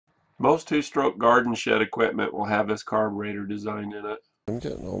Most two-stroke garden shed equipment will have this carburetor design in it. I'm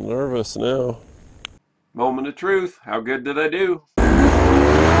getting all nervous now. Moment of truth. How good did I do?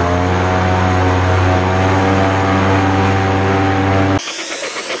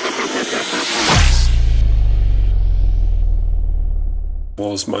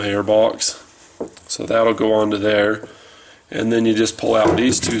 Was my airbox. So that'll go onto there. And then you just pull out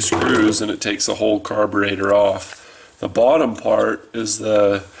these two screws and it takes the whole carburetor off. The bottom part is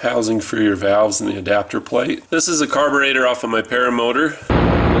the housing for your valves and the adapter plate. This is a carburetor off of my paramotor. Look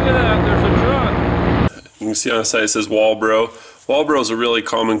at that, there's a truck. You can see on the side it says Warlboro. Warlboro is a really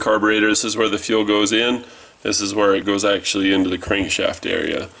common carburetor. This is where the fuel goes in. This is where it goes actually into the crankshaft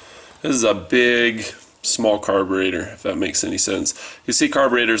area. This is a big, small carburetor, if that makes any sense. You see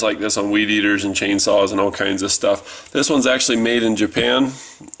carburetors like this on weed eaters and chainsaws and all kinds of stuff. This one's actually made in Japan.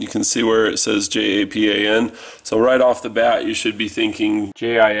 You can see where it says JAPAN. So right off the bat you should be thinking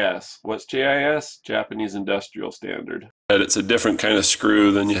JIS. What's JIS? Japanese Industrial Standard. that it's a different kind of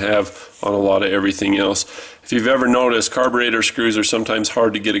screw than you have on a lot of everything else. If you've ever noticed, carburetor screws are sometimes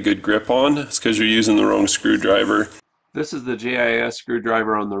hard to get a good grip on. It's because you're using the wrong screwdriver. This is the JIS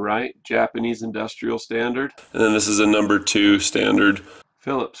screwdriver on the right, Japanese Industrial Standard. And then this is a number 2 standard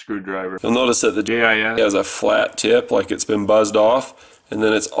Phillips screwdriver. You'll notice that the JIS has a flat tip, like it's been buzzed off, and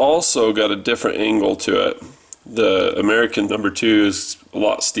then it's also got a different angle to it. The American number 2 is a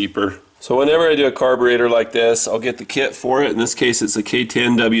lot steeper. So whenever I do a carburetor like this, I'll get the kit for it. In this case, it's a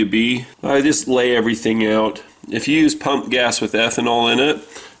K10-WB. I just lay everything out. If you use pump gas with ethanol in it,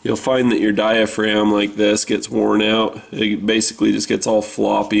 you'll find that your diaphragm like this gets worn out. It basically just gets all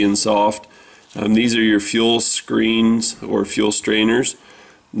floppy and soft. These are your fuel screens or fuel strainers.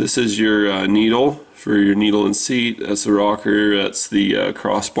 This is your needle for your needle and seat. That's the rocker. That's the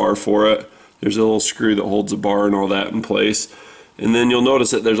crossbar for it. There's a little screw that holds the bar and all that in place. And then you'll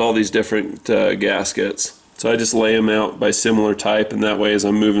notice that there's all these different gaskets. So I just lay them out by similar type, and that way as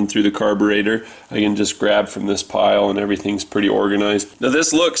I'm moving through the carburetor, I can just grab from this pile and everything's pretty organized. Now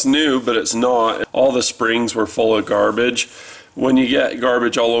this looks new, but it's not. All the springs were full of garbage. When you get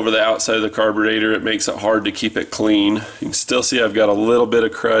garbage all over the outside of the carburetor, it makes it hard to keep it clean. You can still see I've got a little bit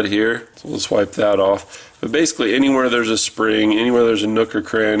of crud here, so let's wipe that off. But basically anywhere there's a spring, anywhere there's a nook or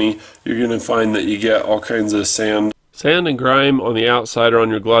cranny, you're going to find that you get all kinds of sand. Sand and grime on the outside or on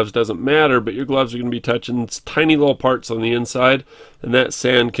your gloves doesn't matter, but your gloves are going to be touching tiny little parts on the inside, and that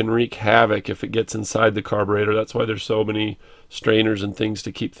sand can wreak havoc if it gets inside the carburetor. That's why there's so many strainers and things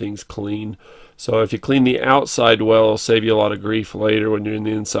to keep things clean. So if you clean the outside well, it'll save you a lot of grief later when you're in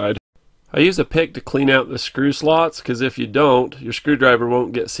the inside. I use a pick to clean out the screw slots, because if you don't, your screwdriver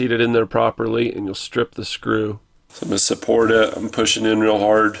won't get seated in there properly and you'll strip the screw. So I'm going to support it. I'm pushing in real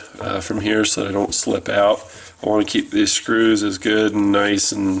hard from here so that I don't slip out. I want to keep these screws as good and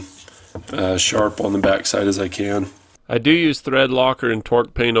nice and sharp on the backside as I can. I do use thread locker and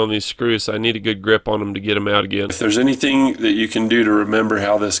torque paint on these screws, so I need a good grip on them to get them out again. If there's anything that you can do to remember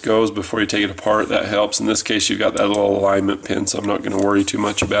how this goes before you take it apart, that helps. In this case, you've got that little alignment pin, so I'm not going to worry too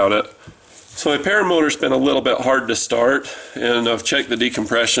much about it. So my paramotor's been a little bit hard to start, and I've checked the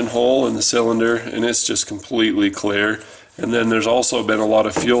decompression hole in the cylinder, and it's just completely clear. And then there's also been a lot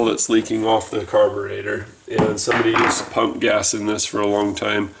of fuel that's leaking off the carburetor, and somebody used pump gas in this for a long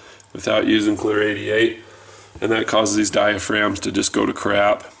time without using clear 88, and that causes these diaphragms to just go to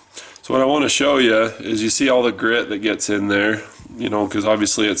crap. So what I want to show you is, you see all the grit that gets in there, you know, because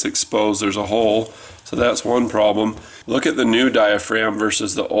obviously it's exposed, there's a hole. So that's one problem. Look at the new diaphragm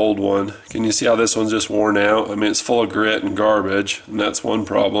versus the old one. Can you see how this one's just worn out? I mean, it's full of grit and garbage, and that's one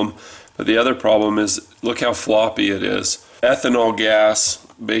problem. But the other problem is, look how floppy it is. Ethanol gas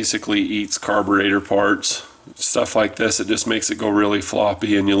basically eats carburetor parts. Stuff like this, it just makes it go really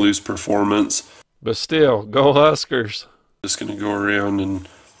floppy and you lose performance. But still, go Huskers. Just going to go around and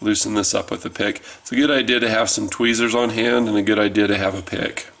loosen this up with a pick. It's a good idea to have some tweezers on hand and a good idea to have a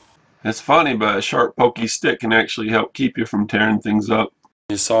pick. It's funny, but a sharp pokey stick can actually help keep you from tearing things up.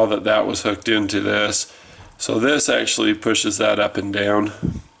 You saw that that was hooked into this. So this actually pushes that up and down.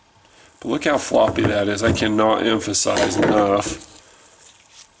 But look how floppy that is. I cannot emphasize enough.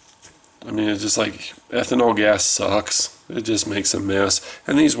 I mean, it's just like, ethanol gas sucks. It just makes a mess.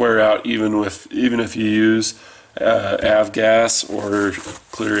 And these wear out even if you use avgas or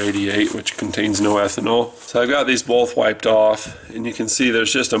clear 88, which contains no ethanol. So I've got these both wiped off, and you can see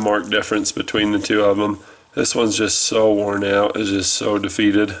there's just a marked difference between the two of them. This one's just so worn out, it's just so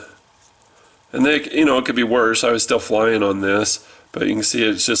defeated. And they, you know, it could be worse. I was still flying on this, but you can see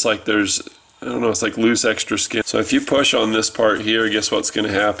it's just like there's, I don't know, it's like loose extra skin. So if you push on this part here, guess what's going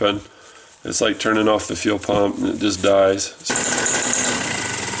to happen? It's like turning off the fuel pump and it just dies.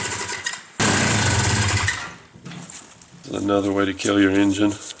 another way to kill your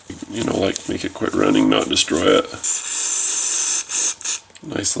engine. You know, like make it quit running, not destroy it.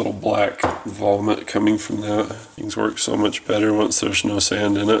 Nice little black vomit coming from that. Things work so much better once there's no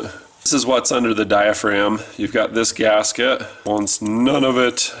sand in it. This is what's under the diaphragm. You've got this gasket. Wants none of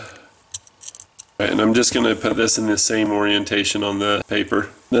it. Right, and I'm just going to put this in the same orientation on the paper.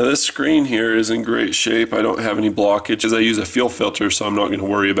 Now this screen here is in great shape. I don't have any blockages. I use a fuel filter, so I'm not going to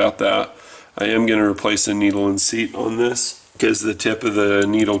worry about that. I am going to replace the needle and seat on this because the tip of the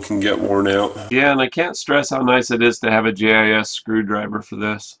needle can get worn out. Yeah, and I can't stress how nice it is to have a JIS screwdriver for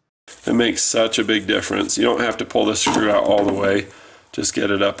this. It makes such a big difference. You don't have to pull this screw out all the way. Just get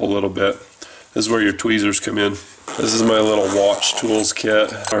it up a little bit. This is where your tweezers come in. This is my little watch tools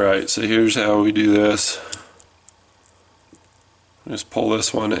kit. Alright, so here's how we do this. Just pull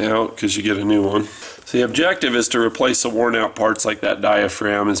this one out because you get a new one. So the objective is to replace the worn out parts like that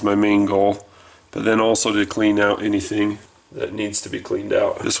diaphragm is my main goal. But then also to clean out anything that needs to be cleaned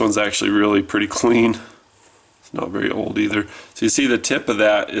out. This one's actually really pretty clean. It's not very old either. So you see the tip of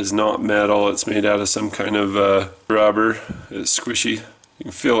that is not metal. It's made out of some kind of rubber. It's squishy. You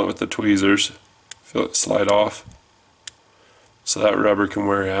can feel it with the tweezers. Feel it slide off. So that rubber can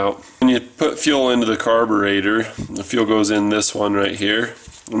wear out. When you put fuel into the carburetor, the fuel goes in this one right here.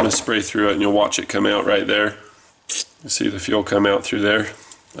 I'm going to spray through it and you'll watch it come out right there. You see the fuel come out through there.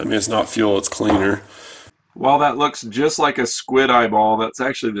 I mean, it's not fuel, it's cleaner. While that looks just like a squid eyeball, that's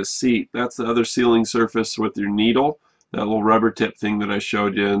actually the seat. That's the other sealing surface with your needle, that little rubber tip thing that I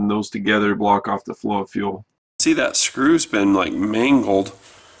showed you, and those together block off the flow of fuel. See, that screw's been like mangled.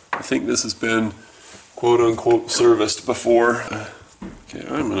 I think this has been quote-unquote serviced before. Okay,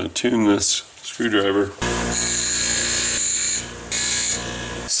 I'm going to tune this screwdriver.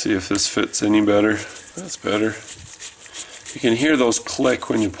 See if this fits any better. That's better. You can hear those click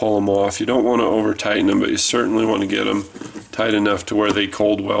when you pull them off. You don't want to over tighten them, but you certainly want to get them tight enough to where they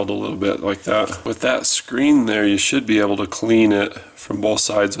cold weld a little bit like that. With that screen there, you should be able to clean it from both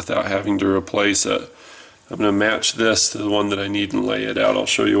sides without having to replace it. I'm going to match this to the one that I need and lay it out. I'll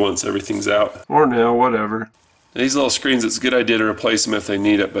show you once everything's out. Or now, whatever. These little screens, it's a good idea to replace them if they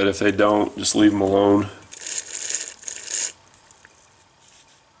need it, but if they don't, just leave them alone.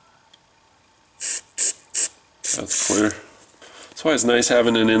 That's clear. That's why it's nice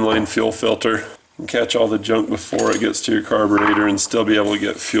having an inline fuel filter. You can catch all the junk before it gets to your carburetor and still be able to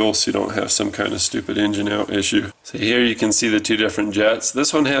get fuel so you don't have some kind of stupid engine out issue. So here you can see the two different jets.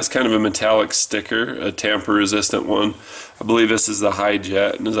 This one has kind of a metallic sticker, a tamper resistant one. I believe this is the high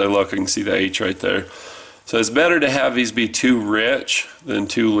jet, and as I look I can see the H right there. So it's better to have these be too rich than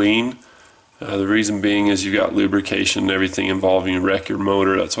too lean. The reason being is you've got lubrication and everything involving you wreck your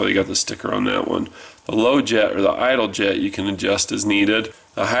motor. That's why they got the sticker on that one. The low jet or the idle jet you can adjust as needed.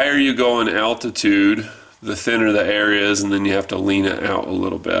 The higher you go in altitude, the thinner the air is, and then you have to lean it out a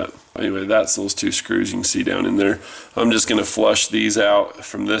little bit. Anyway, that's those two screws you can see down in there. I'm just going to flush these out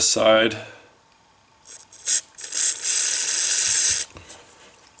from this side.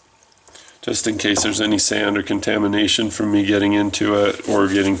 Just in case there's any sand or contamination from me getting into it or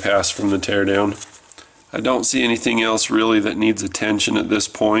getting past from the teardown. I don't see anything else really that needs attention at this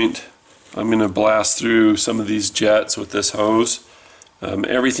point. I'm going to blast through some of these jets with this hose.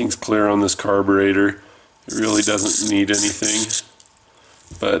 Everything's clear on this carburetor. It really doesn't need anything,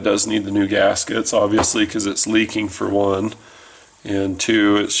 but it does need the new gaskets obviously because it's leaking for one, and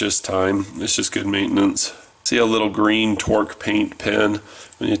two, it's just time. It's just good maintenance. See a little green torque paint pen.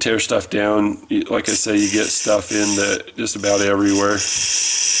 When you tear stuff down, like I say, you get stuff in that just about everywhere.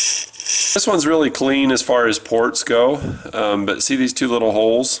 This one's really clean as far as ports go, but see these two little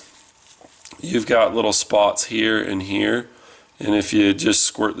holes? You've got little spots here and here, and if you just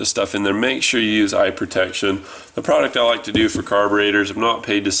squirt the stuff in there, make sure you use eye protection. The product I like to do for carburetors, I'm not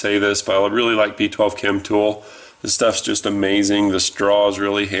paid to say this, but I really like B12 Chem Tool. This stuff's just amazing. The straw is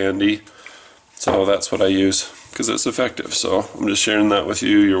really handy, so that's what I use because it's effective. So I'm just sharing that with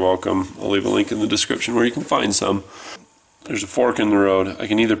you. You're welcome. I'll leave a link in the description where you can find some. There's a fork in the road. I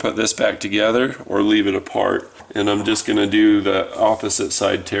can either put this back together or leave it apart, and I'm just going to do the opposite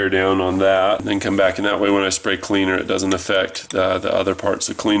side tear down on that and then come back, and that way when I spray cleaner it doesn't affect the other parts.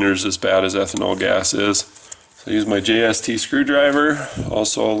 The cleaner's as bad as ethanol gas is. So I use my JST screwdriver.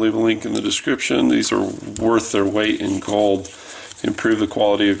 Also I'll leave a link in the description. These are worth their weight in gold to improve the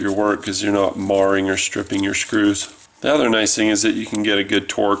quality of your work because you're not marring or stripping your screws. The other nice thing is that you can get a good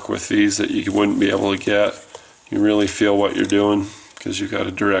torque with these that you wouldn't be able to get. You really feel what you're doing because you've got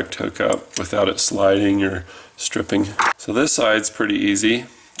a direct hookup without it sliding or stripping. So this side's pretty easy.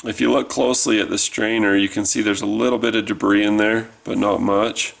 If you look closely at the strainer, you can see there's a little bit of debris in there, but not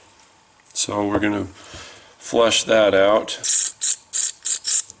much. So we're going to flush that out.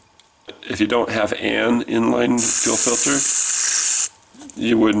 If you don't have an inline fuel filter,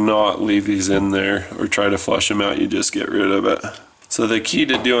 you would not leave these in there or try to flush them out. You just get rid of it. So the key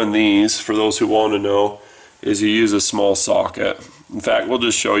to doing these, for those who want to know, is you use a small socket. In fact, we'll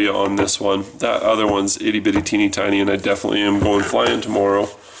just show you on this one. That other one's itty bitty teeny tiny, and I definitely am going flying tomorrow,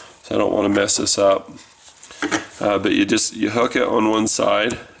 so I don't want to mess this up. But you hook it on one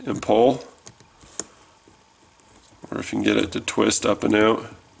side and pull, or if you can get it to twist up and out.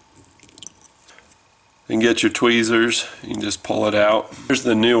 And get your tweezers, you can just pull it out. Here's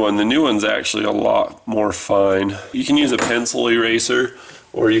the new one. The new one's actually a lot more fine. You can use a pencil eraser,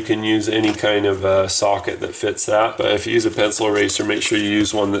 or you can use any kind of socket that fits that. But if you use a pencil eraser, make sure you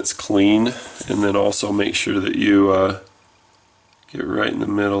use one that's clean, and then also make sure that you get right in the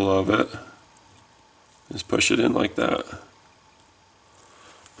middle of it. Just push it in like that.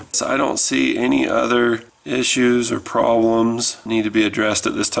 So I don't see any other issues or problems need to be addressed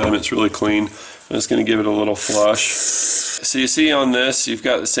at this time. It's really clean. I'm just going to give it a little flush. So you see on this, you've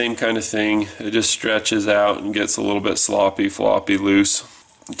got the same kind of thing. It just stretches out and gets a little bit sloppy, floppy, loose.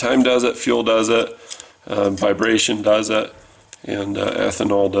 Time does it, fuel does it, vibration does it, and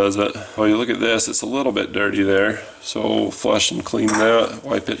ethanol does it. Oh, you look at this, it's a little bit dirty there. So flush and clean that,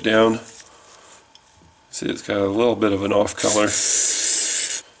 wipe it down. See, it's got a little bit of an off color.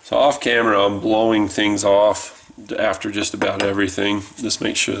 So off camera, I'm blowing things off after just about everything. Just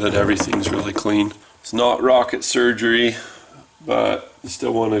make sure that everything's really clean. It's not rocket surgery, but you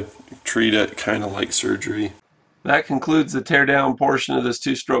still want to treat it kind of like surgery. That concludes the teardown portion of this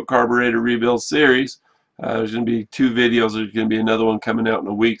two-stroke carburetor rebuild series. There's going to be 2 videos. There's going to be another one coming out in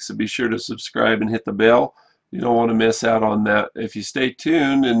a week, so be sure to subscribe and hit the bell. You don't want to miss out on that. If you stay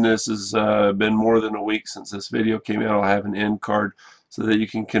tuned, and this has been more than a week since this video came out, I'll have an end card so that you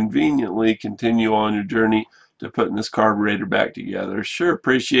can conveniently continue on your journey to putting this carburetor back together. Sure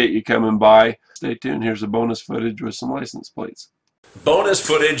appreciate you coming by. Stay tuned. Here's a bonus footage with some license plates. Bonus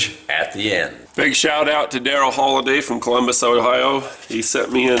footage at the end. Big shout out to Daryl Holiday from Columbus, Ohio. He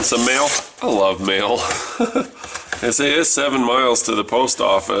sent me in some mail. I love mail. They say it's 7 miles to the post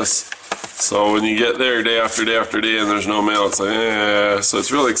office. So when you get there day after day after day and there's no mail, it's like, eh. So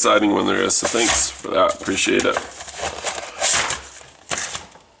it's really exciting when there is. So thanks for that. Appreciate it.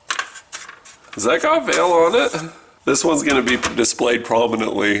 Has that got veil on it? This one's going to be displayed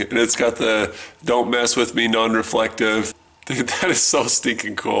prominently, and it's got the "Don't mess with me" non-reflective. Dude, that is so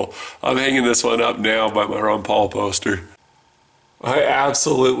stinking cool. I'm hanging this one up now by my Ron Paul poster. I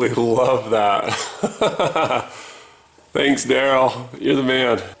absolutely love that. Thanks, Daryl. You're the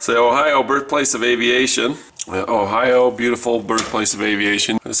man. Say Ohio, birthplace of aviation. Ohio, beautiful birthplace of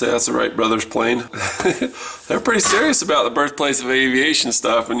aviation. I say that's the Wright brothers plane. They're pretty serious about the birthplace of aviation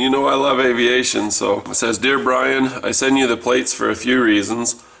stuff, and you know I love aviation. So it says, "Dear Brian, I send you the plates for a few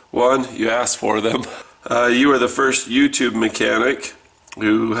reasons. One, you asked for them. You are the first YouTube mechanic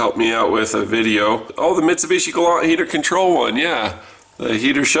who helped me out with a video. Oh, the Mitsubishi Galant heater control one, yeah, the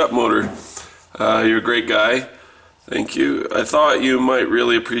heater shut motor. You're a great guy. Thank you. I thought you might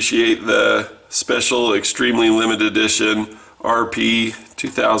really appreciate the special, extremely limited edition RP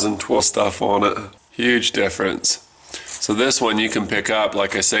 2012 stuff on it. Huge difference. So this one you can pick up,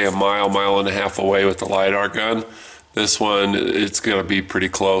 like I say, a mile, mile and a half away with the LiDAR gun. This one, it's going to be pretty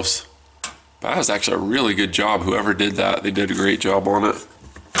close. But that was actually a really good job. Whoever did that, they did a great job on it.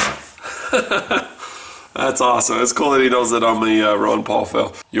 That's awesome. It's cool that he knows that I'm the Ron Paul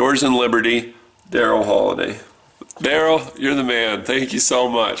fell. Yours in Liberty, Daryl Holiday. Daryl, you're the man. Thank you so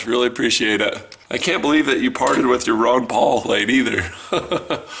much. Really appreciate it. I can't believe that you parted with your Ron Paul plate either.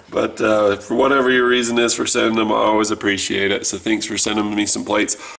 But for whatever your reason is for sending them, I always appreciate it. So thanks for sending me some plates.